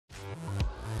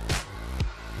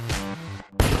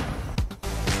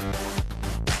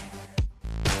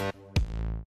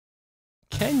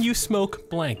can you smoke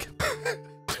blank?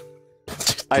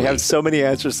 I have so many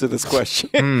answers to this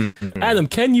question. Adam,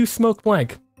 can you smoke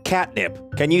blank? Catnip.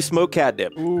 Can you smoke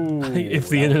catnip? Ooh, if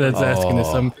the internet's asking this,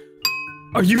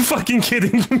 are you fucking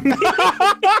kidding me?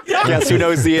 Guess who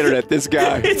knows the internet? This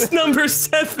guy. It's number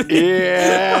 7.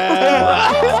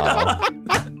 Yeah.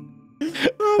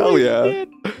 Hell yeah.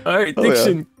 All right,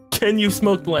 Diction, can you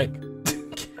smoke blank?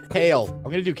 Kale.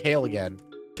 I'm gonna do kale again.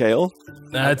 Kale?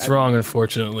 That's wrong,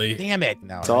 unfortunately. Damn it!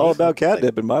 No. It's all about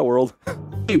catnip in my world.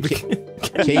 Can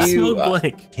you smoke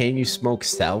blank? Can you smoke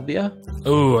salvia?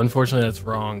 Oh, unfortunately, that's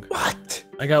wrong. What?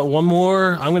 I got one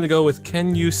more. I'm gonna go with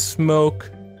can you smoke?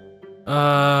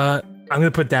 I'm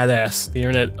gonna put that ass. The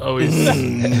internet always.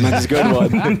 That's a good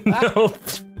one. No.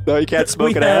 No, you can't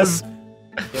smoke an ass.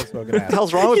 What the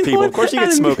hell's wrong with people? Of course you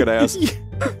can smoke an ass.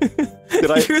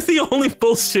 You're the only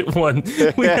bullshit one.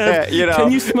 We have, you know,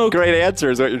 can you smoke? Great answer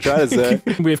is what you're trying to say.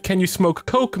 We have can you smoke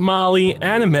coke, Molly,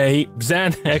 anime,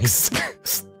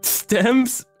 Xanax,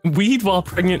 stems, weed while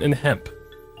pregnant, and hemp.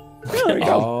 Yeah, there you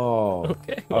go. Oh.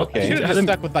 Okay. Okay. You should have just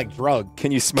stuck with like drug.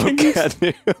 Can you smoke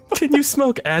catnip? Can you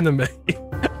smoke anime?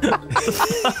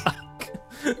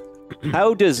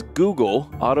 How does Google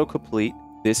autocomplete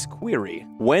this query?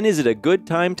 When is it a good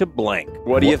time to blank?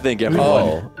 What do you think,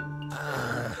 everyone?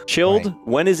 Chilled, Right.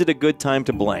 when is it a good time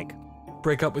to blank?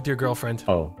 Break up with your girlfriend.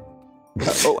 Oh.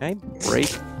 Oh, I break.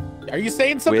 Are you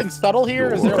saying something subtle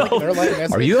here? Is there like an airline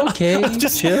message? Are you okay?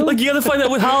 Just Chill? like you gotta find out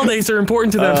what holidays are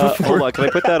important to them before. Hold on, can I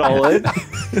put that all in?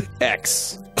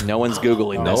 X. No one's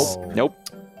Googling this. Nope.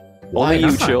 Why Only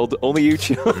you not? chilled. Only you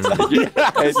chilled.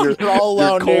 And You're all your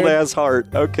alone, cold dude. ass heart.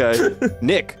 Okay.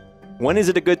 Nick, when is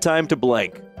it a good time to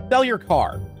blank? Sell your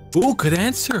car. Ooh, good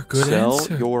answer. Good Sell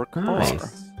answer. your car.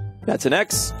 Nice. That's an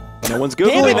X. No one's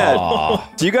Googling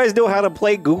that. Do you guys know how to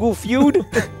play Google Feud?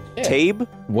 Tabe?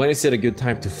 When is it a good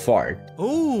time to fart?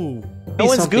 Ooh. No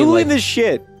one's something Googling like- this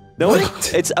shit. No one,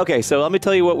 it's okay, so let me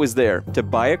tell you what was there. To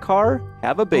buy a car,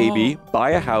 have a baby,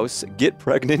 buy a house, get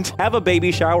pregnant, have a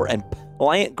baby shower, and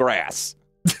plant grass.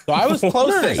 So I was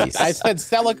close. Nice. I said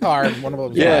sell a car. And one of them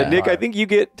was Yeah, buy a Nick, car. I think you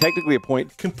get technically a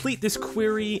point. Complete this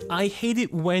query. I hate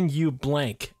it when you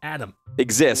blank. Adam.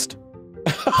 Exist.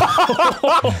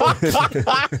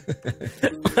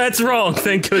 That's wrong.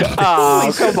 Thank goodness.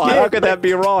 Oh, come on. How could that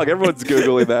be wrong? Everyone's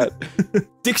Googling that.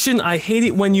 Diction. I hate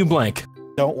it when you blank.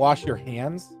 Don't wash your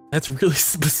hands. That's really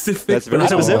specific. That's very but I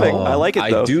don't- specific. I like it,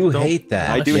 though. I do Don't- hate that.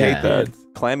 I do Yeah. hate that.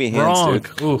 Clammy hands, Wrong.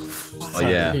 dude. Oof. Oh,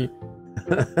 yeah.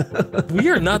 We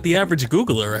are not the average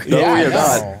Googler, right? No, Yeah, we I are know.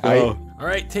 not. No. All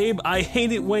right, Tabe. I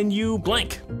hate it when you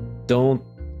blank. Don't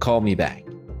call me back.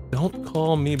 Don't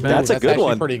call me back. That's a That's good actually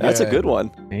one. pretty That's a good. good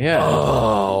one. Yeah.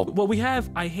 Oh. Well, we have.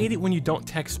 I hate it when you don't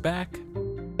text back.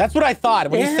 That's what I thought.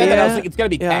 When you said that, I was like, it's gonna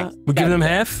be Yeah. text. We're giving them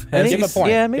half. Give him a Halfsies?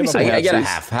 point. Yeah, maybe Give him some a point. I get a halfsies.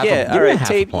 half. Half Yeah, give all me a right, half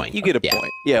Tabe, point. you get a Yeah.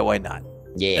 point. Yeah, why not?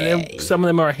 Yeah. And then some of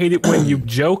them are I hate it when you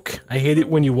joke. I hate it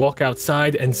when you walk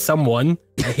outside and someone.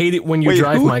 I hate it when you Wait,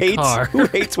 drive who my hates, car. Who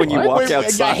hates when you What? walk Wait,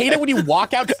 outside? I hate it when you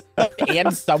walk out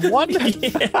and someone.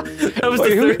 That was Wait,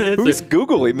 the third answer. who's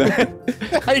Googling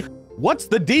that? What's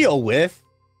the deal with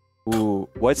Ooh,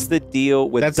 what's the deal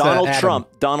with That's, Donald Adam. Trump?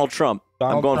 Donald Trump.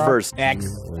 I'm going first. X.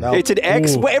 No. It's an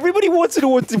X. Ooh. Well, everybody wants to know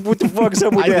what the fuck's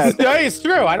up with that. No, it's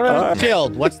true. I don't know. Alright.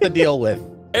 Chilled. What's the deal with?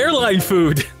 Airline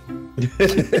food.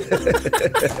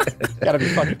 Gotta be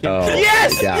fucking kidding. Oh,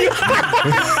 Yes! yeah.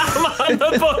 I'm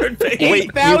on the board, baby. Wait,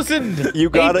 8,000. you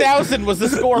got it. 8,000 was the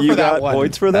score You for that got one.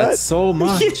 points for that? That's so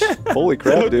much. Holy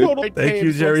crap, dude. Thank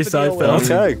you, Jerry What's the deal with-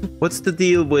 Seinfeld. Okay, What's the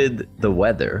deal with the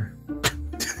weather?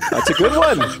 that's a good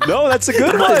one. No, that's a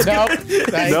good one. No,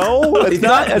 No, it's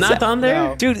not. Not That's on there?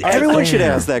 No. Dude, everyone should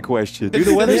ask that question. Dude,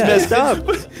 the weather's Yeah. messed up.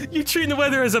 You treating the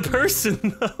weather as a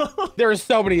person. There are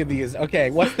so many of these.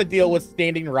 Okay, what's the deal with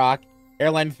Standing Rock?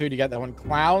 Airline food, you got that one.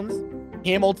 Clowns,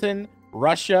 Hamilton,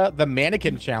 Russia, the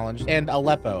Mannequin Challenge, and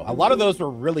Aleppo. A lot of those were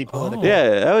really political.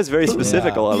 Yeah, that was very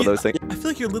specific, Yeah. a lot of those things. I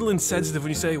feel like you're a little insensitive when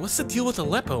you say, "What's the deal with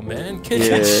Aleppo, man? Can't you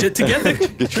Yeah. get shit together?"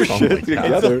 Get your Oh shit my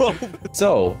God. together.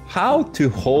 So, how to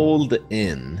hold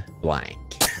in blank?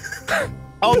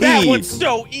 Oh, that P. one's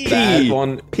so easy. That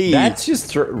one, P. that's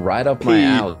just right up my P.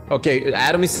 alley. Okay,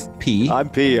 Adam is P. I'm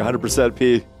P, 100%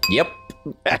 P. Yep.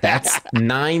 That's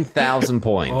 9,000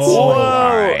 points. Oh. Whoa!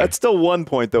 Alright. That's still 1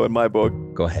 point, though, in my book.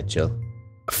 Go ahead, Chill.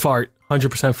 Fart.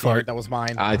 100% fart. That was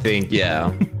mine. I think,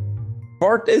 yeah.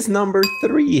 Fart is number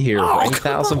 3 here. Oh,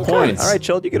 8,000 come on. points. All right,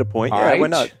 Chilled, you get a point. All Yeah, why right.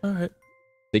 not? All right.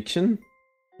 Diction?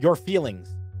 Your feelings.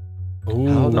 How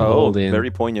Ooh. to Oh, hold in.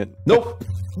 very poignant. Nope.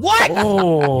 What?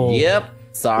 Oh. Yep.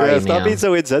 Sorry, Yeah, stop man. being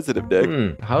so insensitive,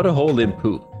 Dick. How to hold in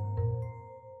poop.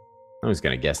 I was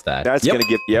gonna guess that. That's gonna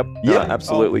give. Yep. Yep.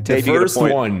 Absolutely. The Tabe, you get a first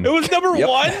point. one. It was number Yep.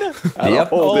 one? Yep.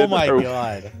 Oh my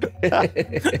god.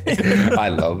 I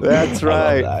love that. That's right.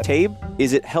 I love that. Tabe,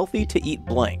 is it healthy to eat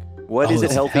blank? What is it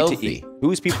it's healthy to healthy. eat?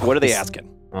 Who's people? What are they asking?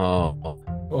 Oh.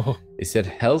 Oh. Is it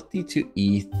healthy to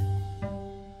eat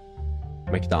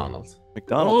McDonald's?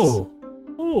 McDonald's.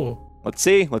 Oh. Let's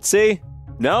see. Let's see.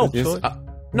 No. Yes,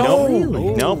 No.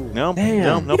 really? No. No.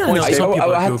 Damn. No. You don't Points. know. Some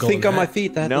people I had are to think Googling on my that.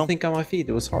 feet. I had No. to think on my feet.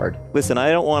 It was hard. Listen,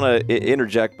 I don't want to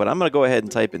interject, but I'm going to go ahead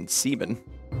and type in semen.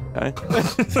 Okay.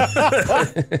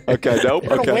 Okay. Nope.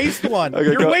 You're gonna Okay. waste one. Okay,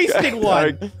 You're go- wasting All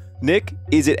one. right. Nick,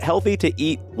 is it healthy to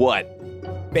eat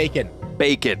what? Bacon.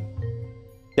 Bacon.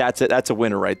 That's it. That's a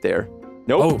winner right there.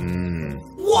 Nope. Oh.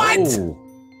 What? Oh.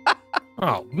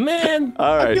 Oh, man.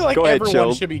 All right. I feel like go ahead, everyone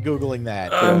Chill. should be Googling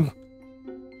that.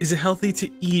 Is it healthy to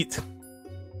eat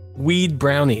weed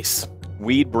brownies?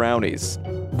 Weed brownies.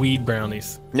 Weed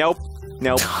brownies. Nope.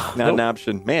 Nope. Not an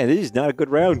option. Man, this is not a good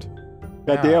round.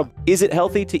 Goddamn. Is it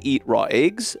healthy to eat raw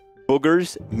eggs,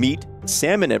 boogers, meat,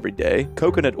 salmon every day,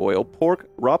 coconut oil, pork,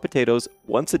 raw potatoes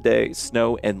once a day,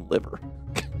 snow, and liver?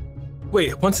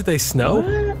 Wait, once a day snow?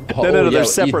 No, they're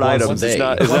separate items. It's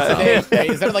not. Is What's the that?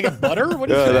 name? Is that like a butter?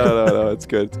 What is No, that? no. It's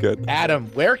good. It's good. Adam,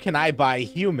 where can I buy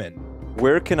human?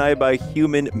 Where can I buy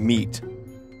human meat?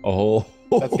 Oh.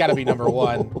 That's got to be number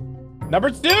one. Number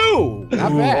two.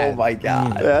 Not bad. Oh my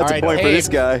god. That's All right, a point for this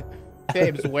Tabe. guy.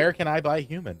 Tejbz, where can I buy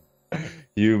human?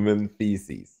 Human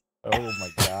feces. Oh my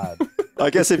god. I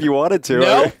guess if you wanted to.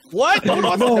 No. right? What? You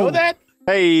want to know that?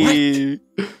 Hey.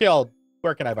 Chilled.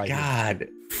 Where can I buy human? God.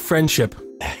 Friendship.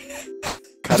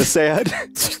 Kind of sad.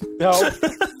 No.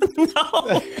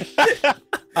 No.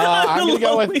 I'm gonna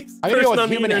go with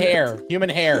human hair. Human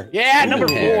hair. Yeah, number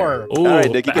four. All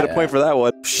right, Nick, you get a point for that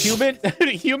one.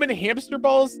 Human hamster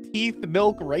balls, teeth,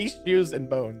 milk, race shoes, and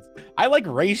bones. I like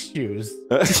race shoes.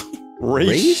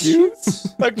 Race shoes?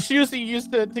 Like shoes that you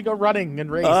used to go running and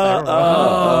race. Uh, I don't know.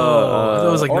 Oh,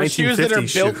 that was like Or shoes that are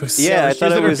 1950 built. shoes. Yeah, I shoes thought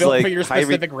that it are was built like for your high re-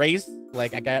 specific race.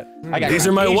 Like I got. These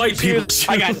are my Asian white people shoes.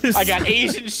 I got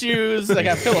Asian shoes. I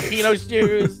got Filipino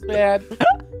shoes, man.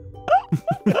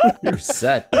 You're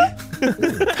set.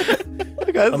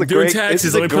 I'm doing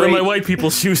taxes. Let me put on my white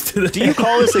people's shoes today. Do you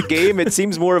call this a game? It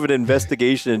seems more of an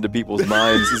investigation into people's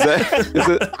minds.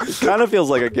 It kind of feels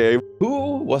like a game.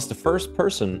 Who was the first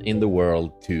person in the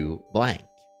world to blank?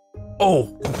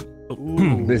 Oh.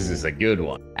 This is a good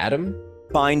one. Adam?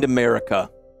 Find America.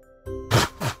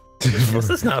 This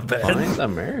is not bad. Find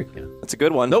America. That's a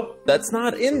good one. Nope, that's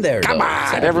not in there. Come though, on,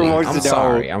 sadly. everyone wants I'm to know.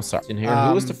 sorry. I'm sorry. In here,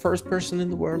 who was the first person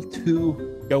in the world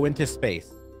to Go into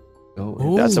space. go?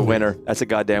 Ooh. That's a winner. That's a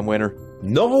goddamn winner.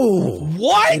 No,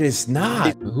 What? it is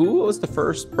not. Who was the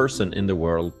first person in the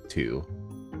world to?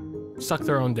 Suck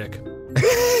their own dick.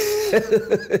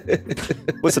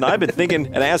 Listen, I've been thinking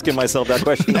and asking myself that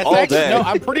question That's all actually, day. no,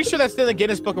 I'm pretty sure that's in the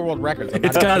Guinness Book of World Records. I'm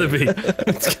It's not- gotta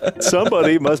be.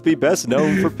 Somebody must be best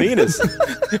known for penis.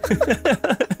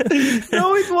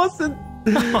 No, it wasn't.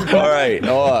 All right,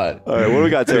 hold on. All right, what do we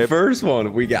got, The Tabe? first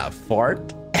one we got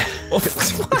fart.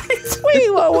 Wait,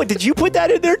 what, did you put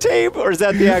that in there, Tabe? Or is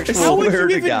that the actual? How would swear you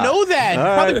to even God. know that? All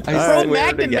Probably right, Pro all right. Swear to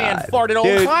Magnon Man God. farted all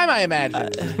the Dude. time, I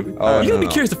imagine. Oh, You gotta be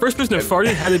no. curious. The first person that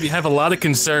farted had to have a lot of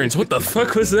concerns. What the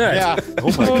fuck was that? Yeah.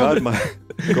 Oh my god, my.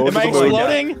 Go Am I to the moon.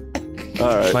 exploding?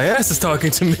 All right. My ass is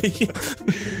talking to me.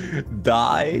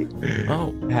 Die,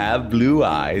 Oh. have blue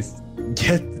eyes,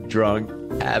 get drunk,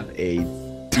 have AIDS,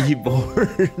 be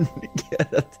born,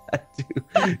 get a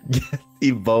tattoo, get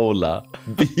Ebola,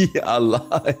 be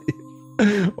alive,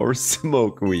 or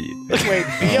smoke weed. Wait,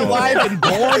 be alive and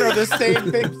born are the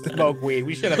same thing? Smoke weed.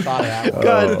 We should have thought of that one.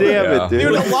 God damn yeah. it, dude.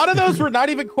 Dude, a lot of those were not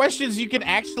even questions you can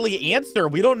actually answer.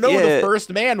 We don't know who Yeah. the first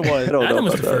man was. I don't know Adam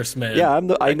was about the that. first man. Yeah,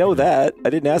 I know that. I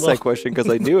didn't ask Well- that question because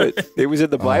I knew it. It was in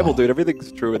the Bible, dude.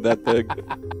 Everything's true in that thing.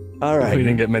 All We right.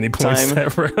 didn't get many points Time.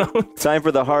 that round. Time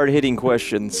for the hard-hitting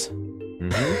questions.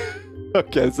 Mhm.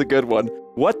 Okay, it's a good one.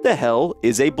 What the hell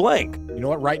is a blank? You know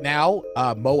what? Right now,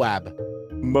 Moab.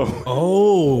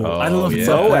 Oh, I don't know if it's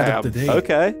yeah. up Moab. to date.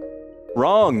 Okay.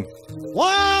 Wrong. What?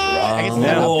 I guess it's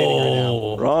not updating right now.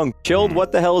 Oh. Wrong. Chilled,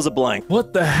 what the hell is a blank?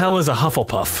 What the hell is a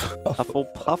Hufflepuff?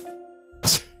 Hufflepuff?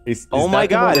 Is Oh that my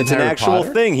the one god, in it's an Harry actual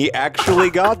Potter? thing. He actually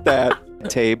got that.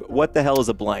 Tabe, what the hell is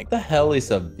a blank? What the hell is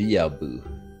a weeaboo?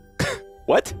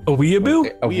 What? A weeaboo?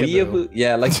 A Weeaboo. weeaboo?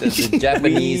 Yeah, like the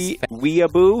Japanese.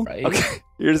 Weeaboo? Right? Okay,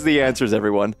 here's the answers,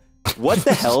 everyone. What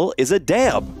the hell is a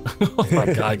dab? Oh my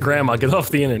god, Grandma, get off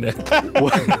the internet.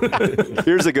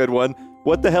 Here's a good one.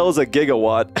 What the hell is a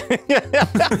gigawatt?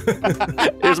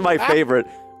 Here's my favorite.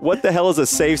 What the hell is a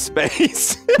safe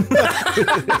space?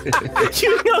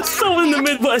 You know, someone in the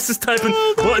Midwest is typing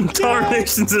what in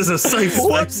tarnations is a safe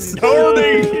space.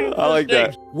 Tarnation. I like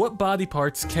that. What body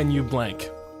parts can you blank?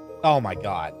 Oh my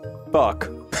god. Fuck.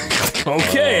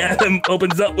 Okay, Adam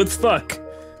opens up with fuck.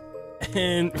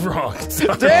 And wrong.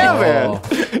 Sorry. Damn,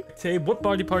 man. Tabe, what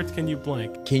body parts can you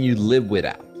blank? Can you live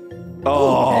without?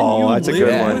 Oh, that's a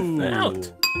good one.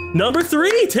 Out. Number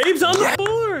 3, Tabe's on the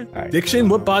board. Right. Diction,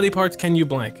 what body parts can you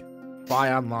blank?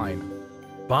 Buy online.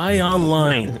 Buy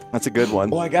online. That's a good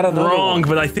one. Oh, I got another Wrong, one.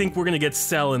 but I think we're gonna get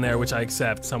sell in there, which I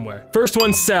accept somewhere. First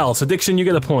one, sell. So Diction, you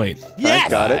get a point. Yes. I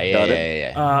got it. Yeah, Got yeah,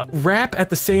 it. yeah. Rap at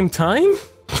the same time?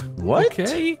 What?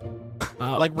 Okay.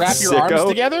 Like wrap your Sicko. arms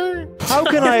together? How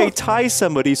can I tie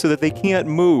somebody so that they can't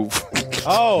move?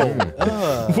 Oh.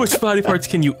 Which body parts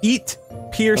can you eat,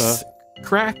 pierce,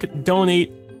 crack,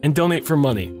 donate, and donate for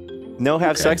money? No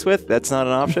have sex with? That's not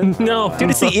an option? No.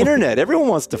 Dude, it's the internet. Everyone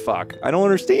wants to fuck. I don't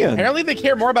understand. Apparently they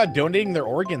care more about donating their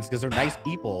organs because they're nice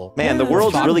people. Man, the Yeah,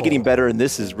 world's thoughtful. really getting better, and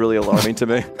this is really alarming to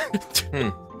me.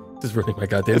 This is ruining my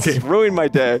goddamn This has game. ruined my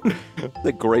day. It's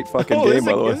a great fucking Oh, game,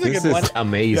 by the way. this is a This good one. is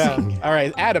amazing. Yeah. All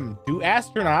right, Adam, do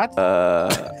astronauts?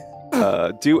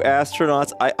 Do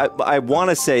astronauts? I want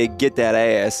to say get that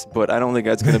ass, but I don't think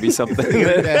that's going to be something.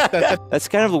 That's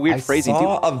kind of a weird I phrasing.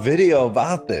 saw a video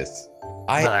about this.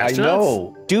 I Astronauts?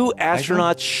 know. Do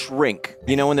astronauts shrink?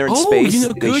 You know, when they're in Oh, space, you know,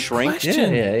 they good shrink.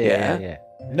 question. Yeah.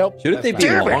 Nope. Shouldn't they that's be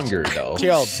not it. longer though?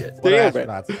 Chilled. Shit. What Damn it.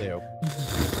 astronauts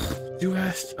do?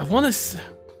 I want to.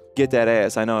 Get that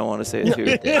ass. I know I want to say it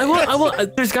too. I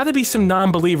want. There's got to be some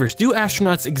non-believers. Do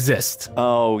astronauts exist?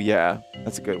 Oh, yeah.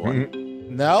 That's a good one.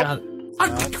 Nope. God.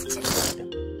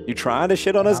 You trying to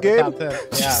shit on us, Top Gabe? 10.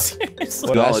 Yeah. Seriously.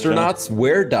 Do Knowledge, huh? astronauts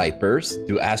wear diapers?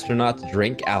 Do astronauts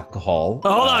drink alcohol?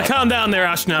 Oh, hold on, calm down there,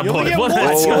 astronaut You boy. only get What? one.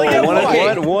 That's, You only get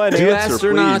one Do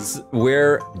answer, astronauts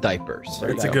wear diapers?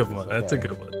 that's a good one. That's a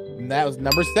good one. And that was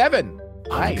number 7.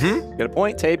 Nice. please. Get a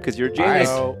point, Tape, because you're a genius.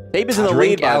 So, Tape is in the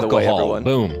Drink lead, by the way, alcohol. everyone.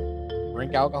 Boom.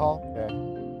 drink alcohol? Okay.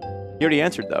 You already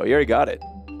answered, though. You already got it.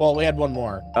 Well, we had one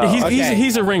more. Oh,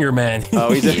 He's a ringer, man.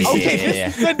 Oh, he's a... Okay,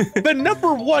 Yeah. the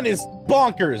number 1 is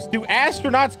bonkers. Do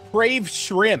astronauts crave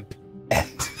shrimp?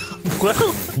 Well,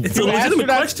 it's a legitimate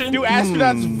question. Do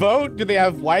astronauts vote? Do they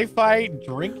have Wi-Fi?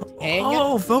 Drink, hang,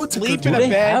 Oh, votes a sleep good in Do a they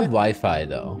bed? have Wi-Fi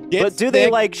though? get But do they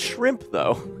sick? like shrimp,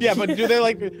 though? Yeah, but do they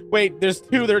like? Wait, there's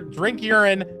 2. They're drink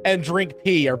urine and drink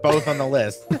pee are both on the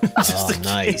list. Oh,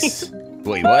 nice.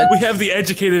 Wait, what? We have the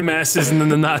educated masses and then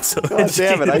the not so God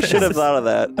damn it. I should have masses. thought of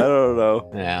that. I don't know.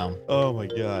 Yeah. Oh my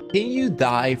god. Can you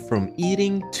die from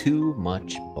eating too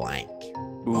much blank?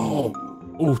 Ooh.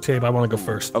 Ooh, Tabe, I want to go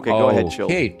first. Okay, go ahead, Chill.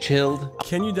 Okay, chilled.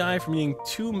 Can you die from eating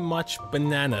too much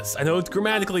bananas? I know it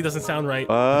grammatically doesn't sound right.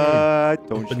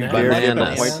 Don't you Bananas. dare give a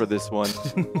Bananas. point for this one.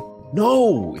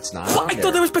 No, it's not. What? I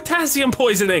thought there was potassium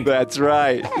poisoning. That's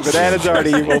right. Bananas already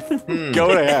evil.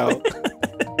 Go to hell.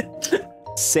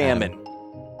 Salmon.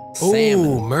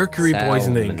 Ooh, mercury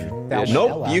poisoning. Salmonella.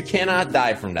 Nope, you cannot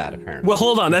die from that apparently. Well,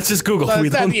 hold on. That's just Google. Well, We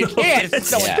it's not- don't you know. can't.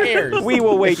 No one cares. We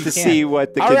will wait You to can't. see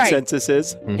what the All right. consensus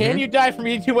is. Can you die from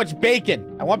eating too much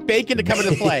bacon? I want bacon to come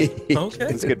into play. Okay.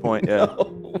 That's a good point, yeah.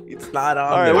 No, it's not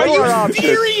on All right, there. what Are are our you options?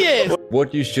 serious?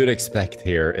 What you should expect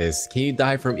here is, can you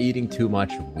die from eating too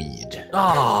much weed?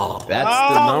 Oh. That's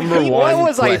the number one What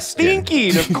was I question.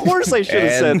 thinking? Of course I should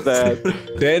have said And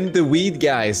that. Then the weed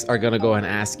guys are gonna go and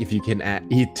ask if you can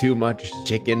eat too much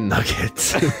chicken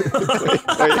nuggets.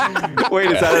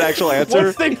 Wait, is that an actual answer?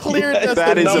 What's the clear? Yes,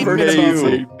 That is number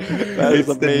amazing. That is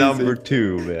it's the amazing. number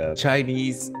 2, man.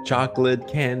 Chinese, chocolate,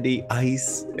 candy,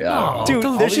 ice. Oh. Dude,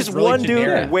 All there's these just really one dude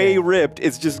generic. way ripped.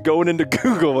 It's just going into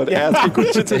Google and asking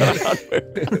questions about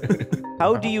it.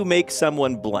 How do you make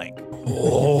someone blank?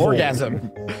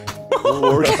 Orgasm.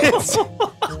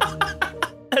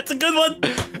 That's a good one.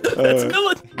 That's a good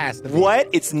one. Has to be. What?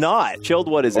 It's not. Chilled,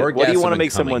 what is it? What do you Orgasm want to and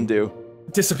make someone coming. do?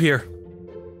 Disappear.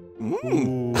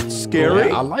 Scary?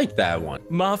 Yeah, I like that one.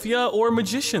 Mafia or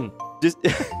magician. Just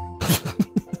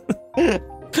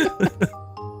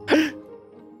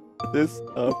this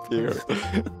up here.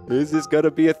 This is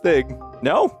gonna be a thing.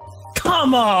 No?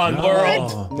 Come on,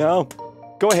 world. Oh. No.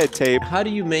 Go ahead, Tabe. How do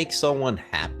you make someone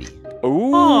happy?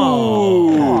 Ooh,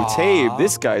 Oh. Tabe.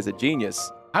 This guy's a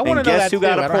genius. I want to And know guess that who too.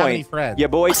 got a I don't have any point? friends. Yeah,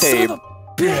 boy, Son Tabe. of a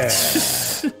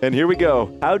bitch. And here we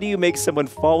go. How do you make someone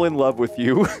fall in love with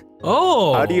you?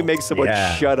 Oh. How do you make someone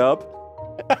Yeah. shut up?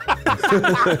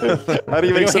 How do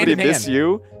you They make go somebody hand in miss hand.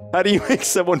 you? How do you make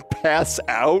someone pass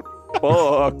out?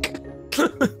 Fuck.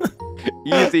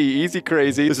 Easy,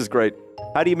 crazy. This is great.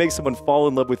 How do you make someone fall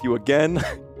in love with you again?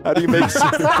 How do you make and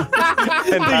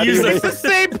how do you It's make, the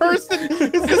same person.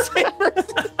 It's the same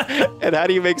person. And how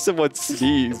do you make someone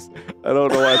sneeze? I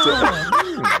don't know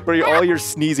why. For all your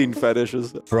sneezing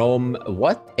fetishes. From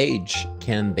what age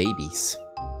can babies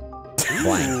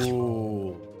blank?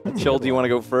 Ooh. Chill, do you want to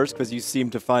go first? Because you seem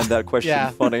to find that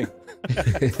question funny.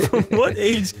 From what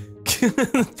age?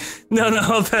 No,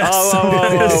 I'll pass.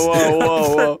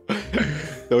 Whoa.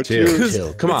 Don't choose.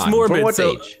 Chill. Come It's on. morbid, From what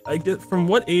so age? I get. From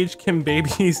what age can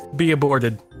babies be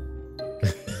aborted?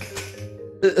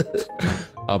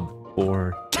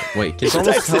 Abort. Wait, can Just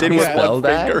someone type it help in me with spell one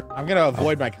that? finger. I'm gonna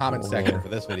avoid my comment section for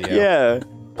this video. Yeah.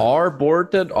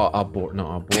 Aborted or abort? No,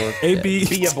 abort. AB.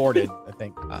 Be aborted, I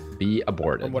think. Be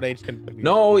aborted. From what age can be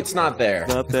No, it's not there.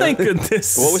 Not that. Thank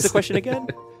goodness. What was the question again?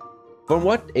 From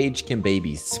what age can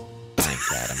babies blank,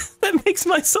 Adam? That makes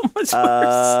mine so much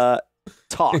worse.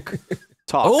 Talk.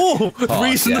 Oh, Oh,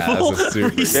 reasonable. yeah, that's a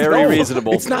super- Very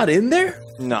reasonable. It's not in there?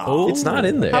 No. Oh. It's not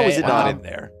in there. How is it not Um, in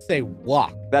there? Say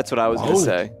walk. That's what I was going to Oh.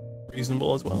 say.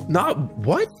 Reasonable as well. Not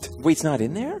what? Wait, it's not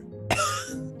in there?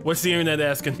 What's the internet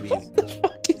asking?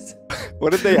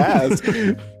 What did they ask?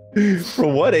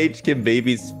 From what age can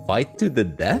babies fight to the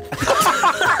death?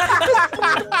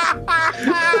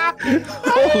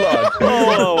 Hold on.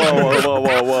 Whoa.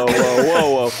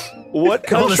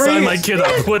 What I want to sign country? my kid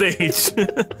up. What age?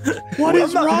 What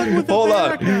is wrong with Hold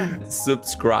America? on.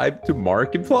 Subscribe to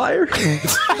Markiplier?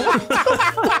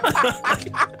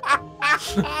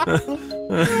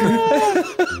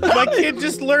 My kid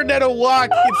just learned how to walk.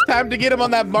 It's time to get him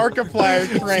on that Markiplier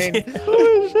train.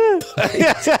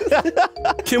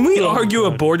 Can we argue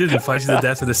aborted and fight to the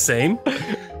death are the same?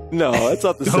 No, that's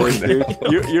not the same,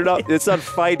 dude. You're not. It's not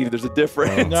fighting. There's a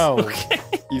difference. No.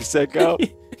 You sicko.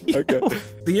 Okay.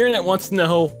 The internet wants to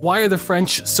know, why are the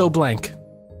French so blank?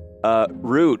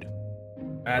 Rude.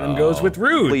 Adam goes with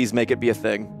rude. Please make it be a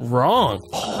thing. Wrong.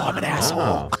 Oh, I'm an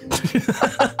asshole.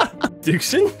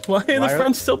 Diction? Why are the Why are-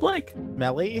 French so blank?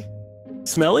 Melly?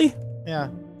 Smelly? Yeah.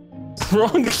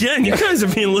 Wrong again. You guys are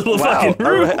being a little fucking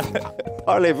rude.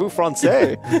 Parlez-vous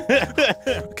français?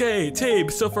 Okay,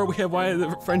 Tejbz, so far we have why are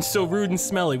the French so rude and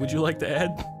smelly. Would you like to add?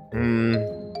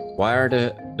 Why are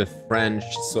the French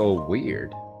so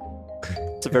weird?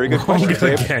 It's a very good Wrong question,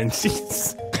 Dave. again.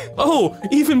 Jeez. Oh,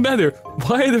 even better.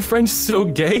 Why are the French so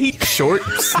gay, short,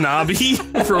 snobby,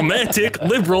 romantic,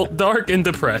 liberal, dark, and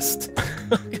depressed?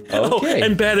 Oh, Okay.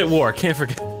 and bad at war. Can't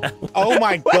forget that. Oh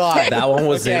my god. That one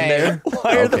was in there?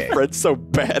 Why are the Okay. French so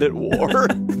bad at war?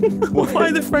 Why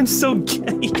are the French so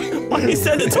gay? Why is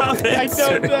that the top I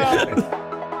answer? don't know.